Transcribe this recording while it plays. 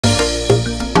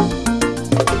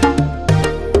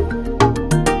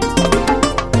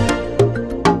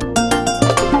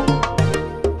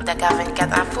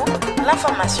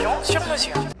L'information sur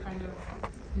mesure. Kind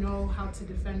of know how to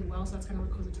defend well, so that's kind of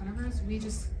what caused the turnovers. We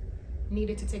just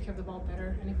needed to take care of the ball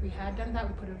better, and if we had done that,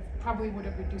 we probably would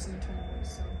have reduced the turnovers.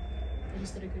 So they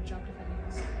just did a good job defending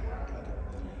us.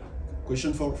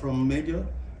 Question from media.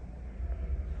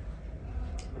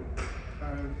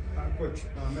 Coach,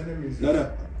 my name is...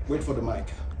 No, wait for the mic,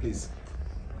 please.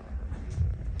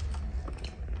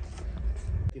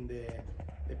 In the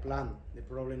plan, the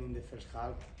problem in the first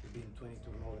half has been 20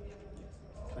 turnovers.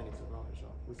 So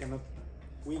we cannot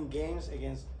win games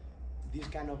against these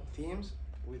kind of teams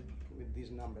with these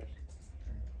numbers.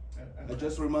 I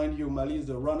just remind you, Mali is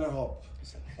the runner-up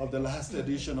of the last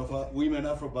edition of Women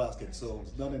Afrobasket, so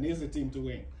it's not an easy team to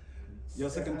win. Your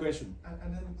second question.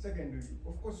 And then secondly,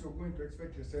 of course you're going to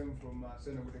expect the same from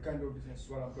Senegal, the kind of business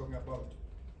what I'm talking about,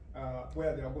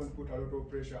 where they are going to put a lot of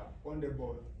pressure on the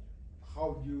ball.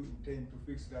 How do you intend to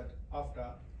fix that after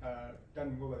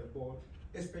turning over the ball,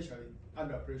 especially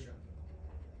under pressure?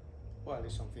 Well,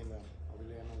 it's something that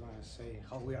obviously I'm not going to say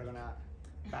how we are going to,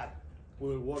 but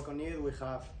we'll work on it. We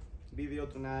have video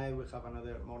tonight, we have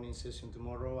another morning session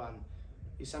tomorrow, and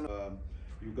it's an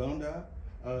Uganda.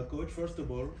 Coach, first of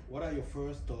all, what are your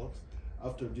first thoughts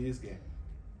after this game?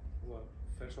 Well,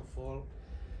 first of all,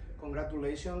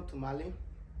 congratulations to Mali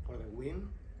for the win.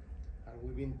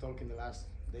 We've been talking the last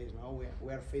days now.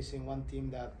 We are facing one team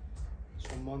that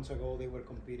some months ago they were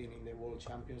competing in the World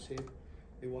Championship.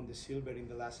 They won the silver in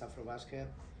the last Afrobasket.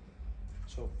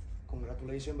 So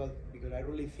congratulations, but because I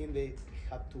really think they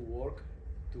had to work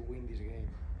to win this game,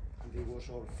 and it was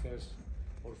our first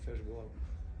goal.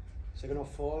 Second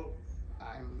of all,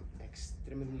 I'm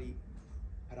extremely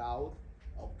proud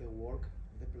of the work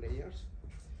of the players,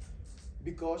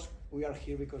 because we are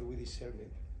here because we deserve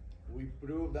it. We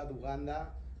proved that Uganda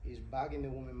is back in the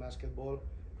women's basketball.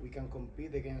 We can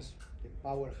compete against the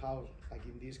powerhouse, like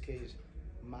in this case,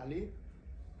 Mali,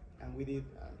 and we did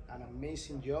an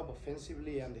amazing job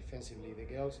offensively and defensively. The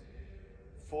girls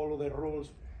follow the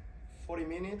rules 40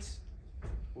 minutes.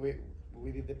 We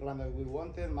did the plan that we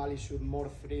wanted. Mali shoot more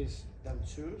threes than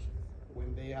twos,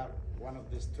 when they are one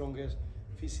of the strongest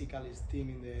physicalist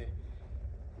team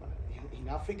in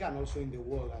Africa and also in the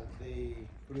world, as they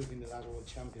proved in the last World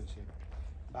Championship.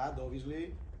 But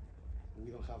obviously,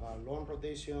 we don't have a long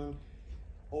rotation.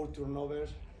 All turnovers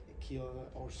kill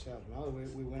ourselves. No?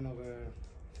 We went over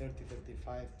 30,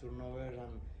 35 turnovers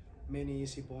and many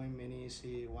easy points, many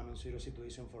easy 1-on-0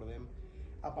 situation for them.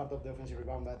 A part of the offensive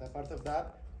rebound, but a part of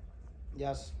that,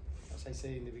 just as I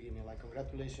said in the beginning, like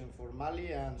congratulations for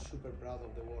Mali, and super proud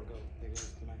of the work of the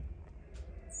girls tonight.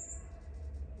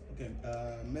 Okay,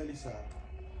 Melissa,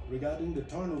 regarding the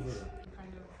turnover.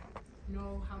 Kind of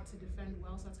know how to defend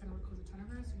well, so that's kind of what caused the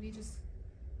turnovers. We just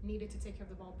needed to take care of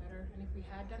the ball better, and if we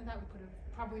had done that, we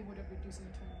probably would have reduced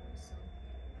the turnovers. So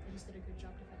they just did a good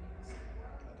job defending us.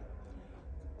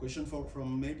 Question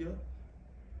from media.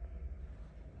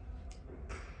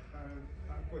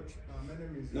 Coach, my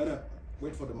name is... No,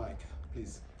 wait for the mic,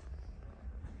 please.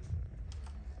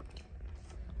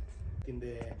 In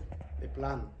the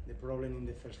plan, the problem in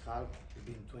the first half has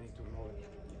been 20 turnovers.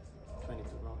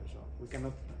 So we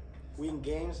cannot win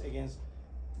games against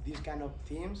these kind of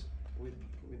teams with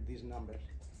these numbers.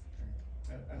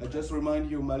 I just remind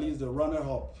you, Mali is the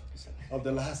runner-up of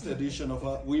the last edition of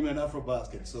Women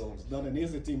Afrobasket, so it's not an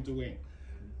easy team to win.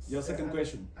 Your second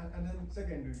question. And then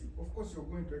secondly, of course you're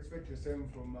going to expect the same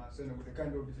from Senegal, the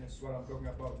kind of business what I'm talking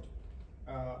about,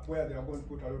 where they are going to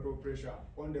put a lot of pressure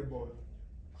on the ball.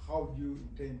 How do you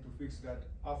intend to fix that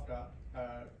after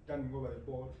turning over the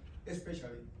ball,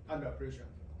 especially under pressure?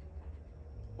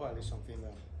 Well, it's something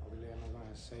that obviously I'm not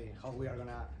going to say how we are going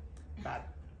to, but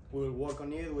we'll work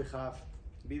on it. We have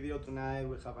video tonight,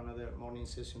 we have another morning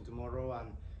session tomorrow,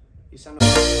 and it's an...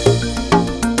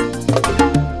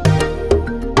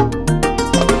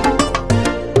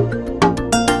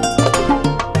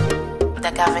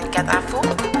 Dakar 24 Info,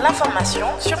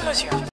 l'information sur mesure.